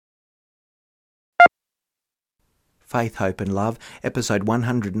Faith, Hope and Love, episode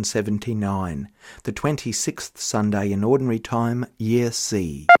 179, the 26th Sunday in Ordinary Time, Year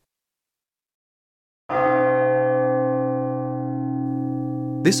C.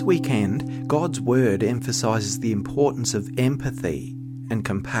 This weekend, God's Word emphasises the importance of empathy and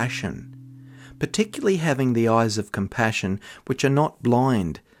compassion, particularly having the eyes of compassion which are not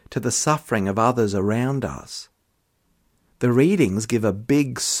blind to the suffering of others around us. The readings give a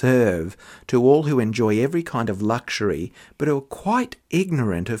big serve to all who enjoy every kind of luxury but are quite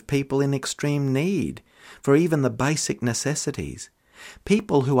ignorant of people in extreme need for even the basic necessities,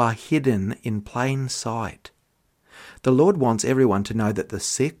 people who are hidden in plain sight. The Lord wants everyone to know that the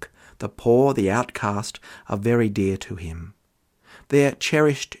sick, the poor, the outcast are very dear to Him. They are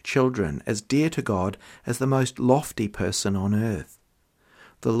cherished children, as dear to God as the most lofty person on earth.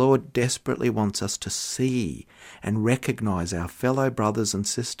 The Lord desperately wants us to see and recognise our fellow brothers and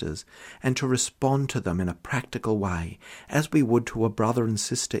sisters and to respond to them in a practical way, as we would to a brother and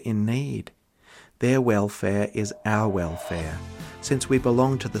sister in need. Their welfare is our welfare, since we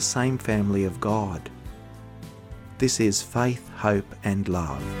belong to the same family of God. This is Faith, Hope and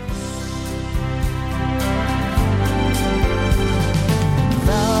Love.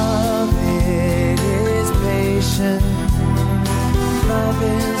 Love, it is patient. Love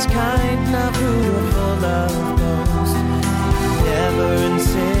is kind, not full of boast, never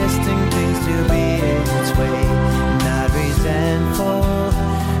insisting things to be its way, not resentful,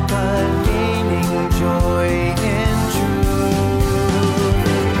 but gaining joy in truth.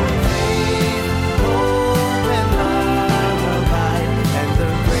 Faith, hope, and love abide, and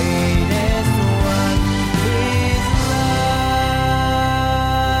the greatest one is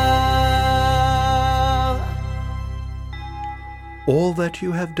love. All that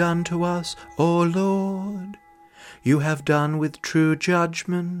you have done to us, O Lord, you have done with true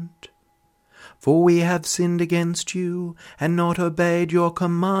judgment. For we have sinned against you, and not obeyed your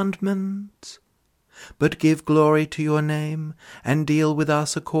commandments. But give glory to your name, and deal with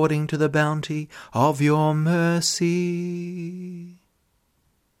us according to the bounty of your mercy.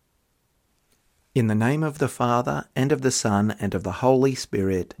 In the name of the Father, and of the Son, and of the Holy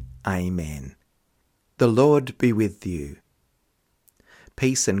Spirit. Amen. The Lord be with you.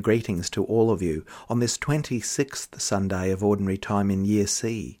 Peace and greetings to all of you on this 26th Sunday of Ordinary Time in Year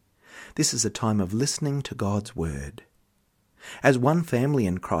C. This is a time of listening to God's Word. As one family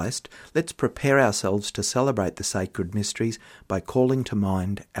in Christ, let's prepare ourselves to celebrate the sacred mysteries by calling to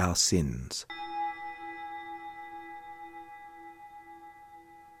mind our sins.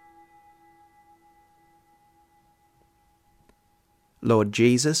 Lord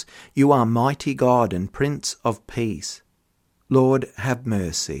Jesus, you are mighty God and Prince of Peace. Lord, have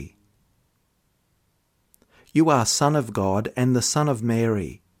mercy. You are Son of God and the Son of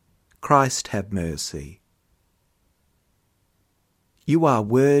Mary. Christ, have mercy. You are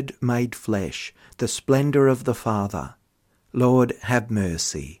Word made flesh, the splendour of the Father. Lord, have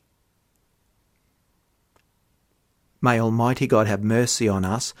mercy. May Almighty God have mercy on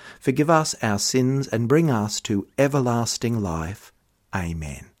us, forgive us our sins, and bring us to everlasting life.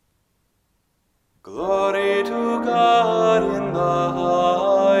 Amen. Glory to God in the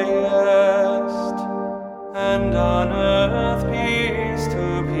highest, and on earth peace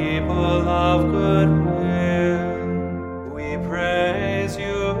to people of good will. We praise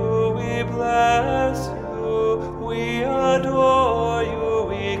you, we bless you, we adore you,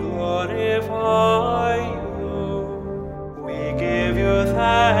 we glorify you. We give you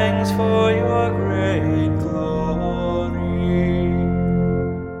thanks for your great glory.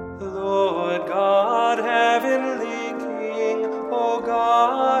 Lord God, heavenly King, O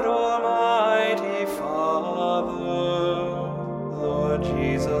God, Almighty Father, Lord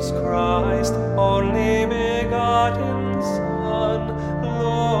Jesus Christ, only begotten Son,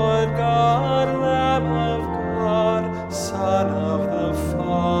 Lord God, Lamb of God, Son of the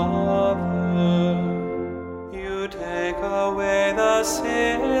Father, you take away the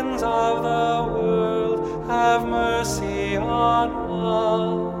sins of the world, have mercy on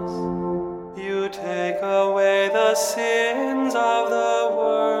us. You take away the sins of the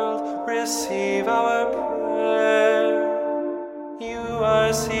world, receive our prayer. You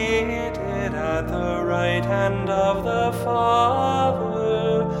are seated at the right hand of the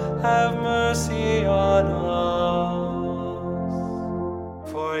Father, have mercy on us.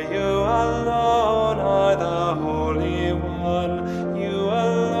 For you alone are the Holy One, you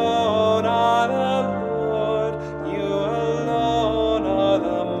alone are the Lord, you alone are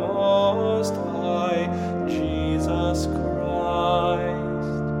the Most High, Jesus Christ,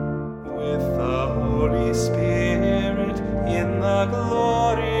 with the Holy Spirit, in the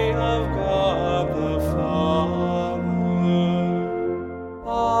glory of God the Father.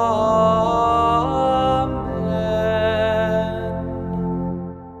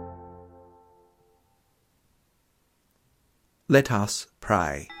 Let us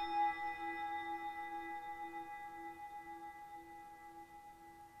pray.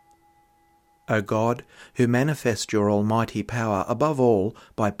 O God, who manifest your almighty power above all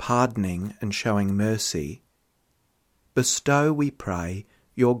by pardoning and showing mercy, bestow, we pray,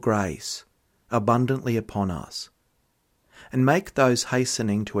 your grace abundantly upon us, and make those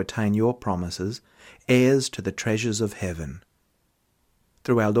hastening to attain your promises heirs to the treasures of heaven.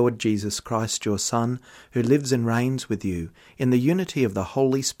 Through our Lord Jesus Christ, your Son, who lives and reigns with you in the unity of the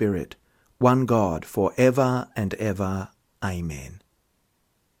Holy Spirit, one God, for ever and ever. Amen.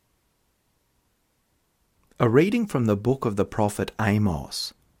 A reading from the book of the prophet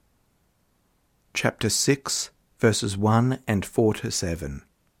Amos, chapter 6, verses 1 and 4 to 7.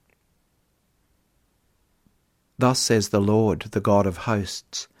 Thus says the Lord, the God of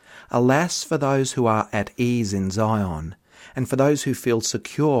hosts, Alas for those who are at ease in Zion, and for those who feel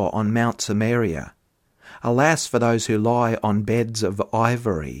secure on Mount Samaria. Alas for those who lie on beds of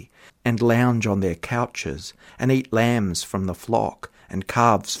ivory, and lounge on their couches, and eat lambs from the flock, and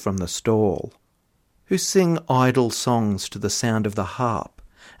calves from the stall, who sing idle songs to the sound of the harp,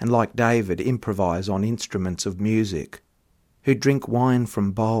 and like David improvise on instruments of music, who drink wine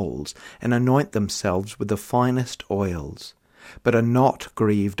from bowls, and anoint themselves with the finest oils, but are not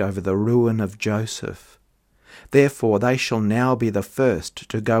grieved over the ruin of Joseph. Therefore they shall now be the first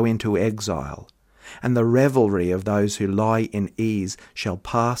to go into exile, and the revelry of those who lie in ease shall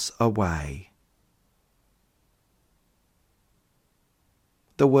pass away.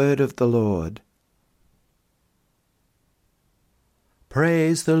 The word of the Lord.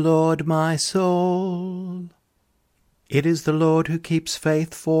 Praise the Lord, my soul. It is the Lord who keeps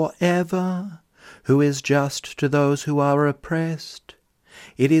faith for ever, who is just to those who are oppressed.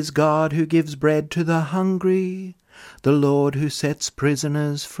 It is God who gives bread to the hungry, the Lord who sets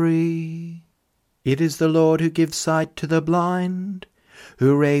prisoners free. It is the Lord who gives sight to the blind,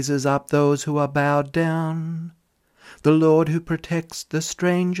 who raises up those who are bowed down, the Lord who protects the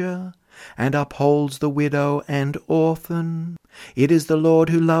stranger, and upholds the widow and orphan. It is the Lord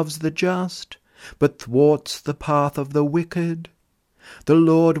who loves the just, but thwarts the path of the wicked. The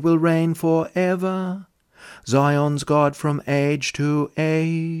Lord will reign for ever, Zion's God from age to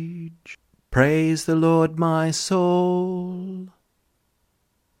age. Praise the Lord, my soul.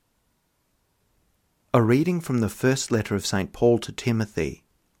 A reading from the first letter of St. Paul to Timothy,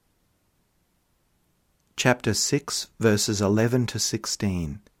 chapter 6, verses 11 to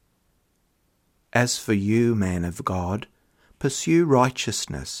 16. As for you, man of God, pursue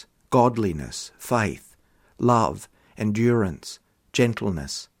righteousness, godliness, faith, love, endurance,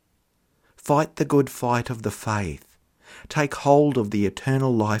 gentleness. Fight the good fight of the faith. Take hold of the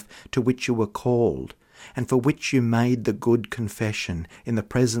eternal life to which you were called, and for which you made the good confession in the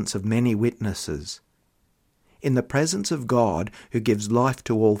presence of many witnesses. In the presence of God, who gives life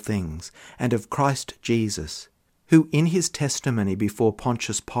to all things, and of Christ Jesus, who in his testimony before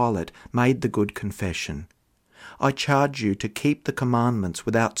Pontius Pilate made the good confession, I charge you to keep the commandments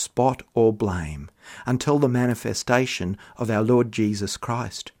without spot or blame, until the manifestation of our Lord Jesus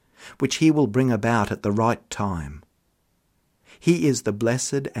Christ, which he will bring about at the right time. He is the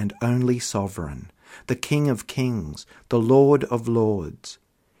blessed and only Sovereign, the King of kings, the Lord of lords.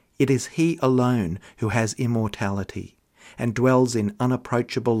 It is he alone who has immortality, and dwells in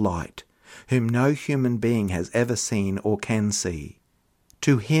unapproachable light, whom no human being has ever seen or can see.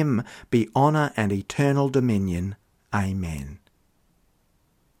 To him be honour and eternal dominion. Amen.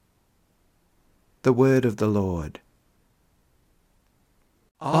 The word of the Lord.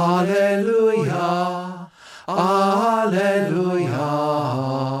 Alleluia, alleluia,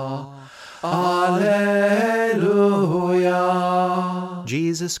 alleluia.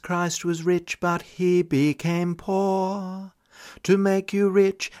 Jesus Christ was rich, but he became poor, to make you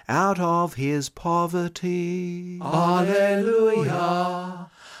rich out of his poverty. Alleluia,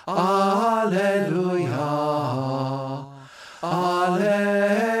 alleluia,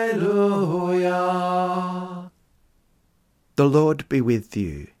 alleluia. The Lord be with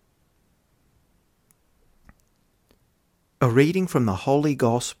you. A reading from the Holy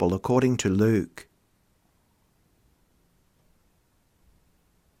Gospel according to Luke.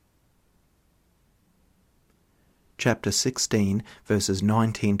 Chapter 16, verses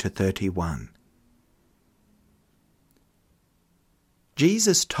 19 to 31.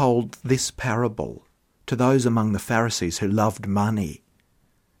 Jesus told this parable to those among the Pharisees who loved money.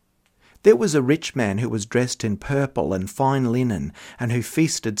 There was a rich man who was dressed in purple and fine linen, and who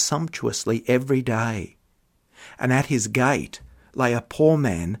feasted sumptuously every day. And at his gate lay a poor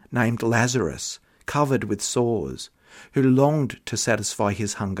man named Lazarus, covered with sores, who longed to satisfy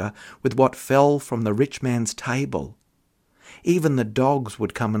his hunger with what fell from the rich man's table. Even the dogs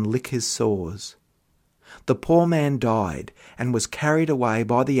would come and lick his sores. The poor man died and was carried away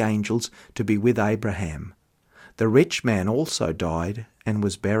by the angels to be with Abraham. The rich man also died and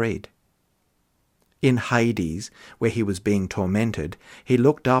was buried. In Hades, where he was being tormented, he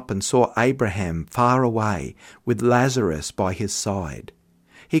looked up and saw Abraham far away, with Lazarus by his side.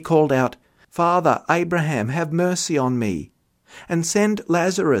 He called out, "Father Abraham, have mercy on me, and send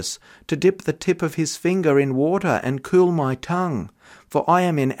Lazarus to dip the tip of his finger in water and cool my tongue, for I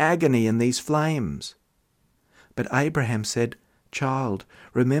am in agony in these flames." But Abraham said, "Child,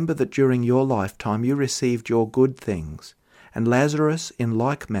 remember that during your lifetime you received your good things, and Lazarus in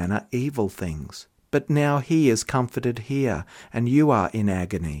like manner evil things. But now he is comforted here, and you are in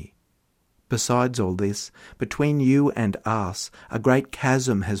agony. Besides all this, between you and us a great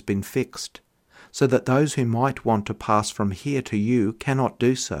chasm has been fixed, so that those who might want to pass from here to you cannot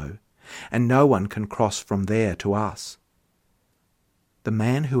do so, and no one can cross from there to us." The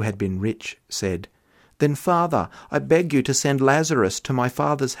man who had been rich said, "Then, Father, I beg you to send Lazarus to my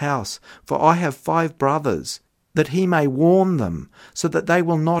father's house, for I have 5 brothers, that he may warn them, so that they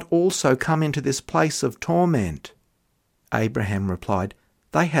will not also come into this place of torment." Abraham replied,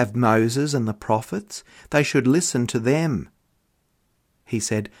 "They have Moses and the prophets. They should listen to them." He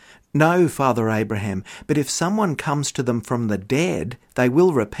said, "No, Father Abraham, but if someone comes to them from the dead, they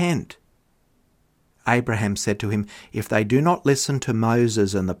will repent." Abraham said to him, "If they do not listen to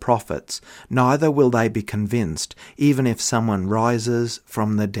Moses and the prophets, neither will they be convinced, even if someone rises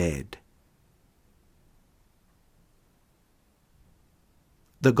from the dead."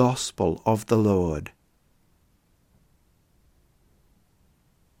 The Gospel of the Lord.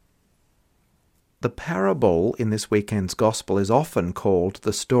 The parable in this weekend's Gospel is often called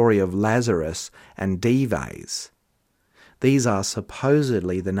the story of Lazarus and Dives. These are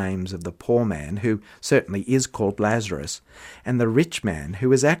supposedly the names of the poor man, who certainly is called Lazarus, and the rich man,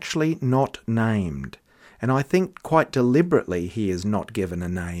 who is actually not named, and I think quite deliberately he is not given a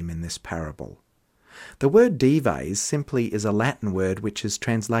name in this parable. The word Dives simply is a Latin word which is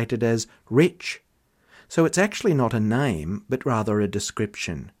translated as rich, so it's actually not a name, but rather a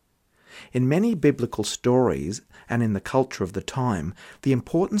description. In many biblical stories, and in the culture of the time, the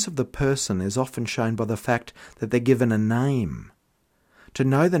importance of the person is often shown by the fact that they're given a name. To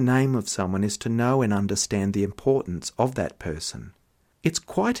know the name of someone is to know and understand the importance of that person. It's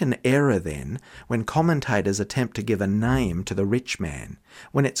quite an error, then, when commentators attempt to give a name to the rich man,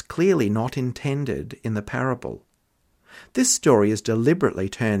 when it's clearly not intended in the parable. This story is deliberately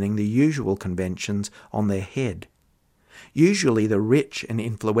turning the usual conventions on their head. Usually the rich and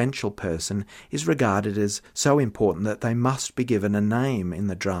influential person is regarded as so important that they must be given a name in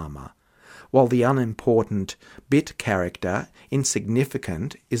the drama, while the unimportant bit character,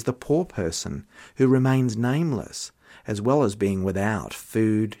 insignificant, is the poor person, who remains nameless, as well as being without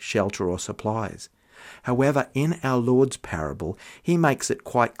food, shelter, or supplies. However, in our Lord's parable, he makes it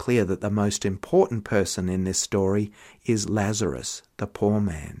quite clear that the most important person in this story is Lazarus, the poor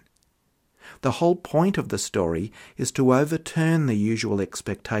man. The whole point of the story is to overturn the usual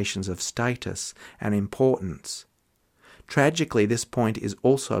expectations of status and importance. Tragically, this point is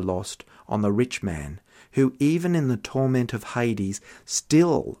also lost on the rich man, who even in the torment of Hades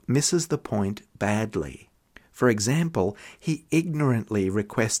still misses the point badly. For example, he ignorantly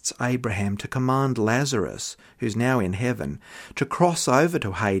requests Abraham to command Lazarus, who's now in heaven, to cross over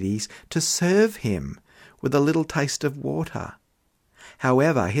to Hades to serve him with a little taste of water.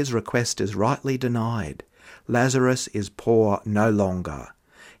 However, his request is rightly denied. Lazarus is poor no longer.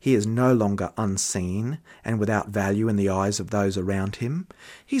 He is no longer unseen and without value in the eyes of those around him.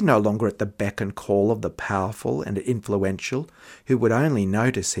 He's no longer at the beck and call of the powerful and influential, who would only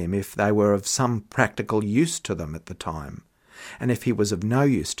notice him if they were of some practical use to them at the time. And if he was of no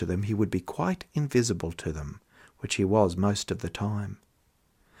use to them, he would be quite invisible to them, which he was most of the time.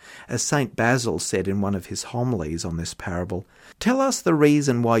 As St. Basil said in one of his homilies on this parable, "Tell us the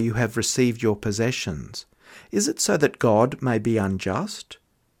reason why you have received your possessions. Is it so that God may be unjust?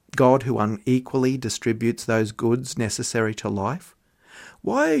 God who unequally distributes those goods necessary to life?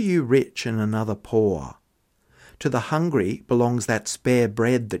 Why are you rich and another poor? To the hungry belongs that spare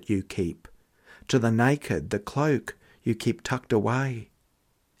bread that you keep. To the naked, the cloak you keep tucked away.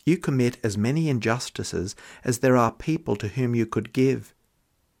 You commit as many injustices as there are people to whom you could give."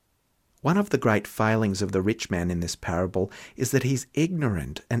 One of the great failings of the rich man in this parable is that he's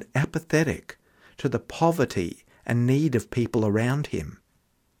ignorant and apathetic to the poverty and need of people around him.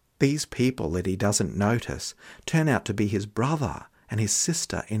 These people that he doesn't notice turn out to be his brother and his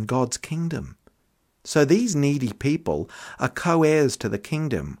sister in God's kingdom. So these needy people are co-heirs to the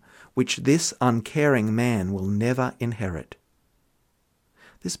kingdom, which this uncaring man will never inherit.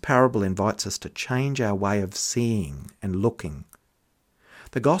 This parable invites us to change our way of seeing and looking.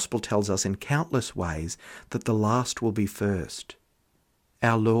 The gospel tells us in countless ways that the last will be first.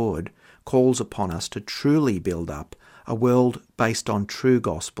 Our Lord calls upon us to truly build up a world based on true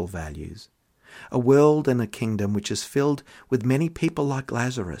gospel values, a world and a kingdom which is filled with many people like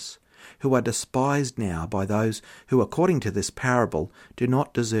Lazarus, who are despised now by those who, according to this parable, do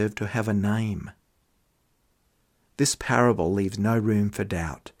not deserve to have a name. This parable leaves no room for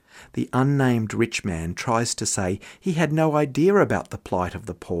doubt. The unnamed rich man tries to say he had no idea about the plight of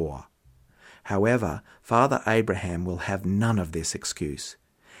the poor. However, Father Abraham will have none of this excuse.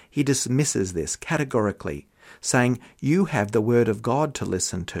 He dismisses this categorically, saying, "You have the word of God to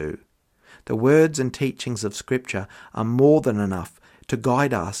listen to. The words and teachings of Scripture are more than enough to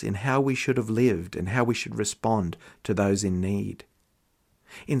guide us in how we should have lived and how we should respond to those in need."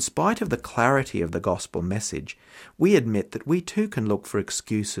 In spite of the clarity of the gospel message, we admit that we too can look for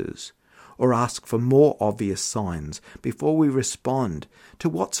excuses or ask for more obvious signs before we respond to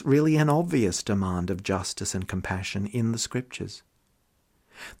what's really an obvious demand of justice and compassion in the Scriptures.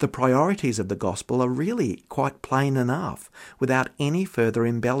 The priorities of the gospel are really quite plain enough, without any further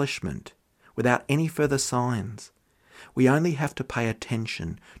embellishment, without any further signs. We only have to pay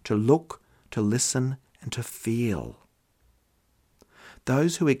attention, to look, to listen, and to feel.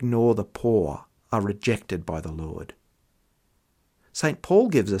 Those who ignore the poor are rejected by the Lord. St. Paul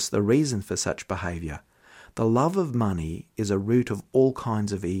gives us the reason for such behaviour. The love of money is a root of all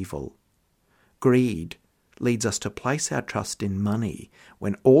kinds of evil. Greed leads us to place our trust in money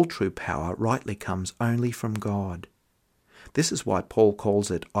when all true power rightly comes only from God. This is why Paul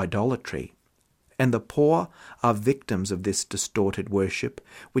calls it idolatry. And the poor are victims of this distorted worship,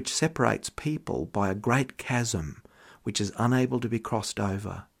 which separates people by a great chasm which is unable to be crossed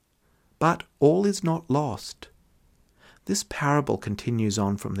over. But all is not lost. This parable continues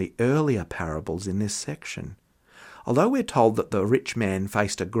on from the earlier parables in this section. Although we're told that the rich man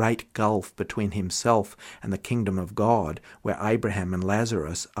faced a great gulf between himself and the kingdom of God, where Abraham and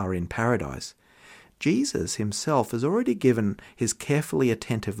Lazarus are in paradise, Jesus himself has already given his carefully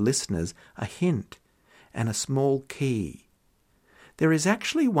attentive listeners a hint and a small key. There is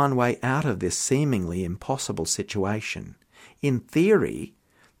actually one way out of this seemingly impossible situation. In theory,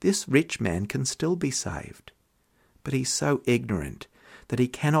 this rich man can still be saved. But he's so ignorant that he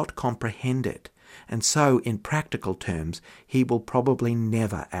cannot comprehend it, and so, in practical terms, he will probably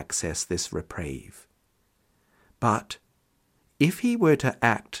never access this reprieve. But if he were to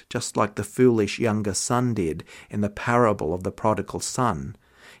act just like the foolish younger son did in the parable of the prodigal son,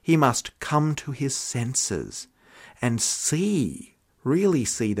 he must come to his senses and really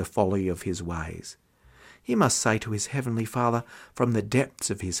see the folly of his ways. He must say to his heavenly Father from the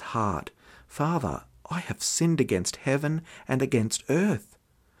depths of his heart, "Father, I have sinned against heaven and against earth.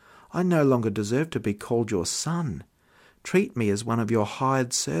 I no longer deserve to be called your son. Treat me as one of your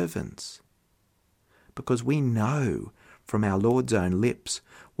hired servants." Because we know from our Lord's own lips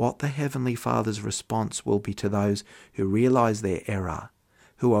what the Heavenly Father's response will be to those who realize their error,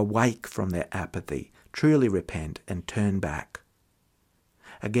 who awake from their apathy, truly repent and turn back.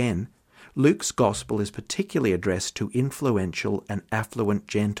 Again, Luke's Gospel is particularly addressed to influential and affluent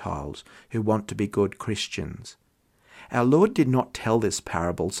Gentiles who want to be good Christians. Our Lord did not tell this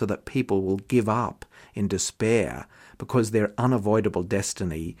parable so that people will give up in despair because their unavoidable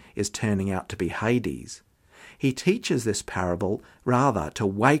destiny is turning out to be Hades. He teaches this parable rather to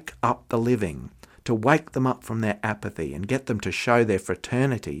wake up the living, to wake them up from their apathy and get them to show their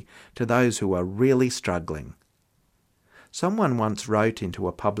fraternity to those who are really struggling. Someone once wrote into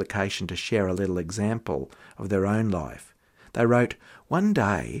a publication to share a little example of their own life. They wrote, "One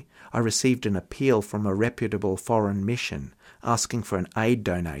day I received an appeal from a reputable foreign mission asking for an aid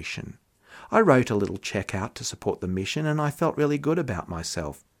donation. I wrote a little check out to support the mission and I felt really good about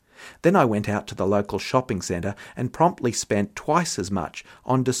myself. Then I went out to the local shopping centre and promptly spent twice as much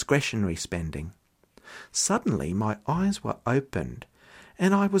on discretionary spending. Suddenly my eyes were opened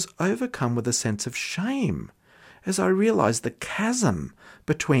and I was overcome with a sense of shame as I realised the chasm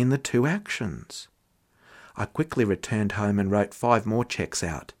between the two actions. I quickly returned home and wrote 5 more checks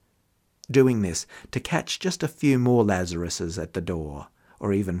out, doing this to catch just a few more Lazaruses at the door,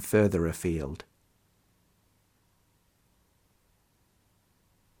 or even further afield."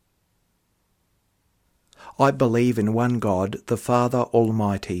 I believe in one God, the Father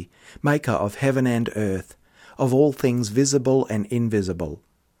Almighty, maker of heaven and earth, of all things visible and invisible.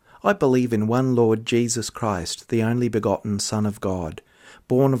 I believe in one Lord Jesus Christ, the only begotten Son of God,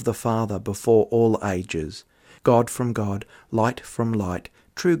 born of the Father before all ages, God from God, light from light,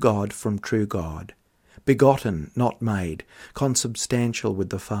 true God from true God, begotten, not made, consubstantial with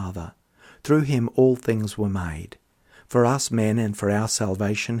the Father. Through him all things were made. For us men and for our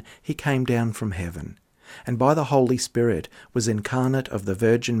salvation he came down from heaven, and by the Holy Spirit was incarnate of the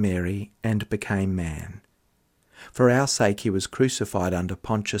Virgin Mary and became man. For our sake he was crucified under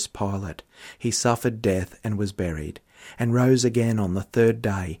Pontius Pilate. He suffered death and was buried, and rose again on the third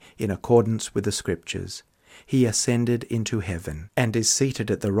day in accordance with the Scriptures. He ascended into heaven, and is seated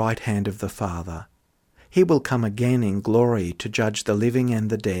at the right hand of the Father. He will come again in glory to judge the living and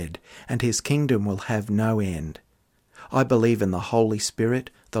the dead, and his kingdom will have no end. I believe in the Holy Spirit,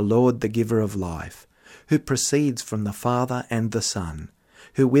 the Lord, the giver of life, who proceeds from the Father and the Son,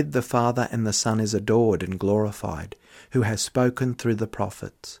 who with the Father and the Son is adored and glorified, who has spoken through the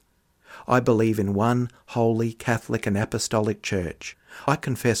prophets. I believe in one holy, Catholic and Apostolic Church. I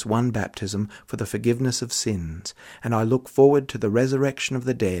confess one baptism for the forgiveness of sins, and I look forward to the resurrection of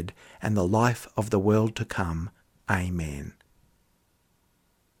the dead and the life of the world to come. Amen.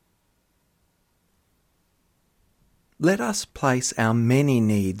 Let us place our many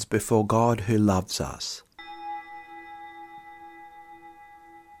needs before God who loves us.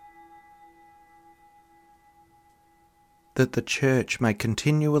 That the Church may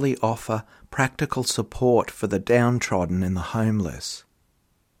continually offer practical support for the downtrodden and the homeless.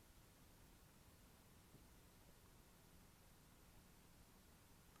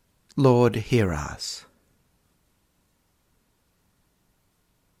 Lord, hear us.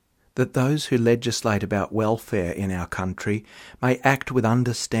 That those who legislate about welfare in our country may act with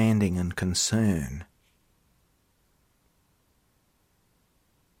understanding and concern.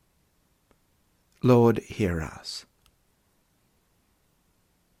 Lord, hear us.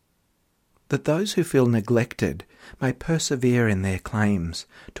 That those who feel neglected may persevere in their claims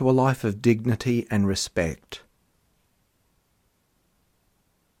to a life of dignity and respect.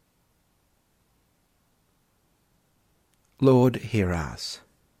 Lord, hear us.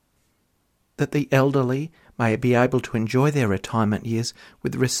 That the elderly may be able to enjoy their retirement years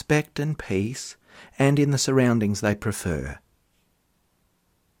with respect and peace, and in the surroundings they prefer.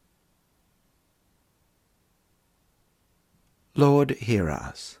 Lord, hear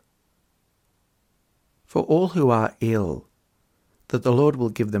us. For all who are ill, that the Lord will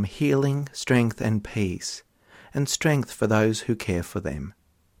give them healing, strength and peace, and strength for those who care for them.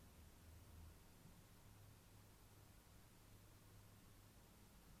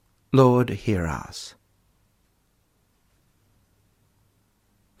 Lord, hear us.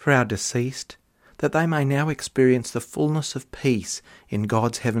 For our deceased, that they may now experience the fullness of peace in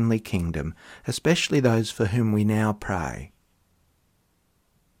God's heavenly kingdom, especially those for whom we now pray.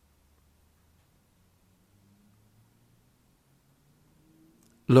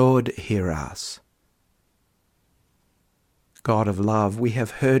 Lord, hear us. God of love, we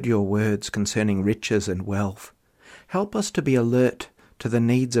have heard your words concerning riches and wealth. Help us to be alert to the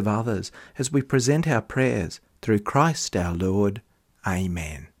needs of others as we present our prayers through Christ our Lord.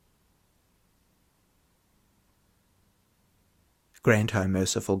 Amen. Grant, O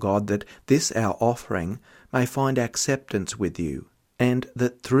merciful God, that this our offering may find acceptance with you, and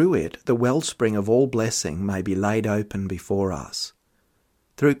that through it the wellspring of all blessing may be laid open before us.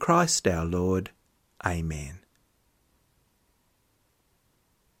 Through Christ our Lord. Amen.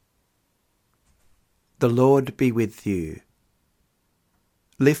 The Lord be with you.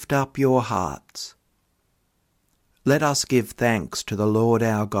 Lift up your hearts. Let us give thanks to the Lord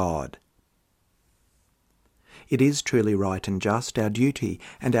our God. It is truly right and just, our duty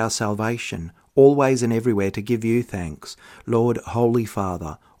and our salvation, always and everywhere to give you thanks, Lord, Holy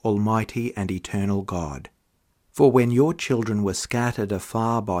Father, Almighty and Eternal God. For when your children were scattered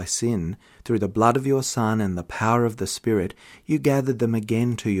afar by sin, through the blood of your Son and the power of the Spirit, you gathered them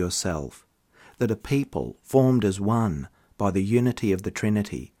again to yourself, that a people formed as one by the unity of the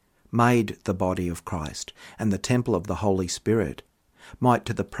Trinity, made the body of Christ and the temple of the Holy Spirit, might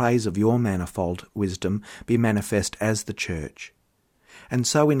to the praise of your manifold wisdom be manifest as the Church. And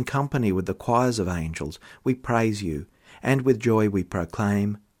so in company with the choirs of angels we praise you, and with joy we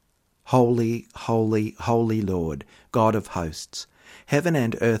proclaim, Holy, holy, holy Lord, God of hosts, heaven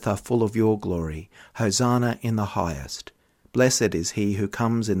and earth are full of your glory. Hosanna in the highest. Blessed is he who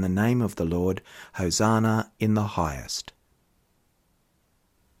comes in the name of the Lord. Hosanna in the highest.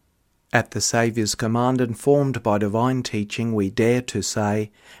 At the Saviour's command and formed by divine teaching, we dare to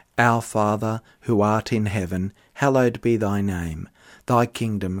say, Our Father, who art in heaven, hallowed be thy name. Thy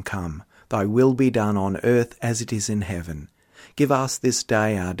kingdom come, thy will be done on earth as it is in heaven. Give us this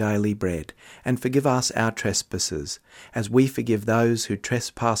day our daily bread, and forgive us our trespasses, as we forgive those who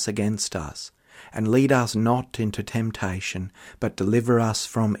trespass against us. And lead us not into temptation, but deliver us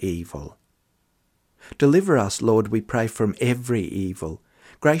from evil. Deliver us, Lord, we pray, from every evil.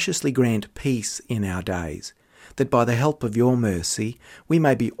 Graciously grant peace in our days, that by the help of your mercy we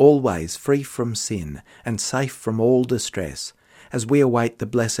may be always free from sin and safe from all distress, as we await the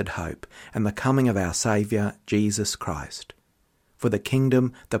blessed hope and the coming of our Saviour, Jesus Christ. For the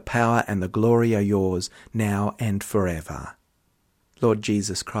kingdom, the power and the glory are yours, now and forever. Lord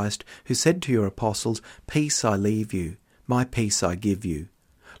Jesus Christ, who said to your apostles, "Peace I leave you, my peace I give you,"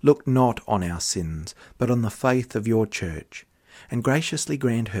 look not on our sins, but on the faith of your church, and graciously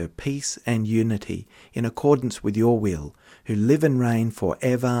grant her peace and unity in accordance with your will, who live and reign for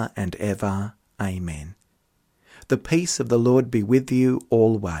ever and ever. Amen. The peace of the Lord be with you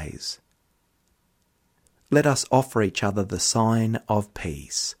always. Let us offer each other the sign of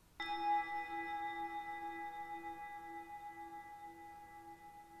peace.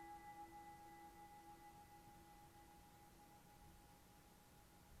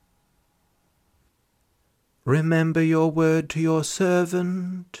 Remember your word to your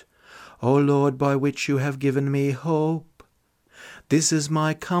servant, O Lord, by which you have given me hope. This is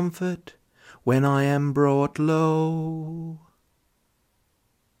my comfort when I am brought low.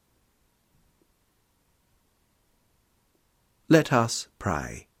 Let us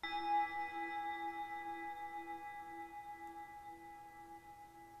pray.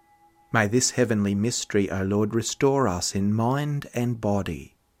 May this heavenly mystery, O Lord, restore us in mind and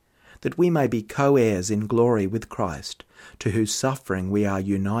body, that we may be co-heirs in glory with Christ, to whose suffering we are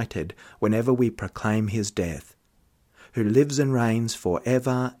united whenever we proclaim his death, who lives and reigns for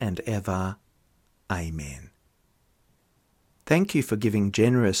ever and ever. Amen. Thank you for giving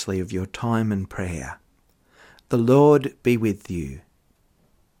generously of your time and prayer. The Lord be with you.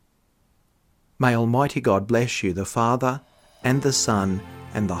 May Almighty God bless you, the Father, and the Son,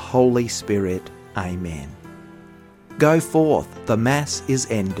 and the Holy Spirit. Amen. Go forth, the Mass is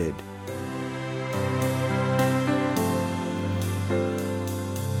ended.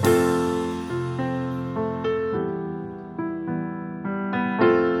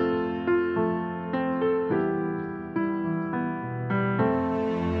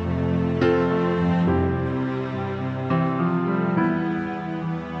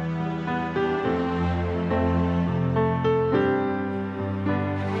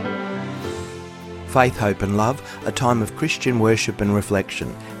 Faith, Hope and Love, a time of Christian worship and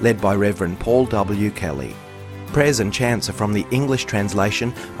reflection, led by Reverend Paul W. Kelly. Prayers and chants are from the English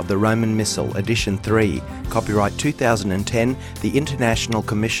translation of the Roman Missal, Edition 3, copyright 2010, the International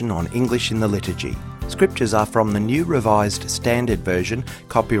Commission on English in the Liturgy. Scriptures are from the New Revised Standard Version,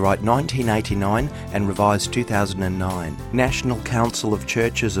 copyright 1989 and revised 2009, National Council of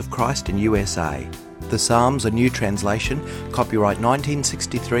Churches of Christ in USA. The Psalms, a new translation, copyright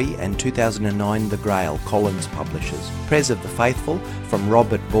 1963 and 2009, The Grail, Collins Publishers. Prayers of the Faithful, from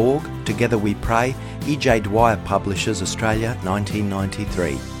Robert Borg, Together We Pray, E.J. Dwyer Publishers, Australia,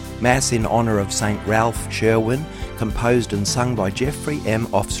 1993. Mass in honour of St. Ralph Sherwin, composed and sung by Jeffrey M.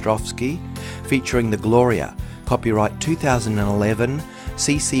 Ostrovsky, featuring the Gloria, copyright 2011,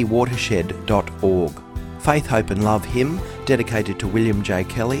 ccwatershed.org. Faith, Hope and Love hymn, dedicated to William J.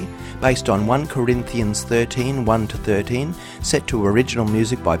 Kelly, based on 1 Corinthians 13, 1-13, set to original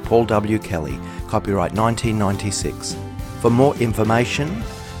music by Paul W. Kelly, copyright 1996. For more information,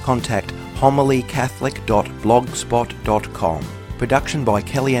 contact homilycatholic.blogspot.com. Production by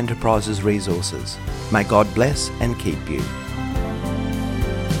Kelly Enterprises Resources. May God bless and keep you.